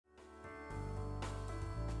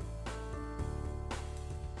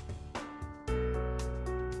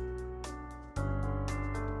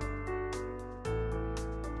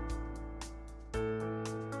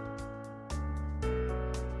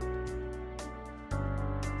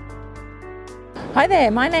Hi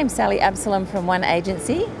there, my name's Sally Absalom from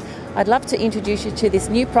ONEAgency. I'd love to introduce you to this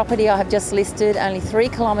new property I have just listed only 3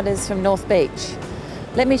 kilometres from North Beach.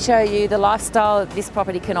 Let me show you the lifestyle that this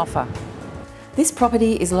property can offer. This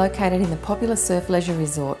property is located in the popular surf leisure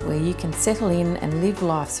resort where you can settle in and live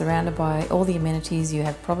life surrounded by all the amenities you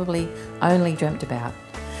have probably only dreamt about.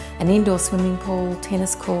 An indoor swimming pool,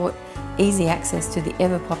 tennis court, easy access to the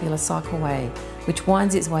ever popular cycleway which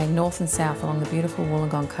winds its way north and south along the beautiful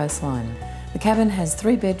Wollongong coastline. The cabin has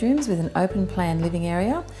 3 bedrooms with an open plan living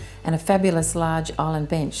area and a fabulous large island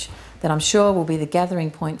bench that I'm sure will be the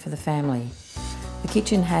gathering point for the family. The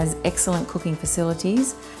kitchen has excellent cooking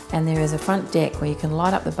facilities and there is a front deck where you can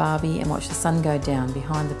light up the barbie and watch the sun go down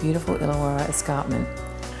behind the beautiful Illawarra escarpment.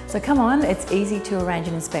 So come on, it's easy to arrange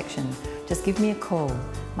an inspection. Just give me a call.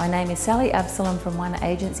 My name is Sally Absalom from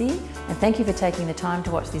ONEAgency and thank you for taking the time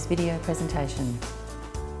to watch this video presentation.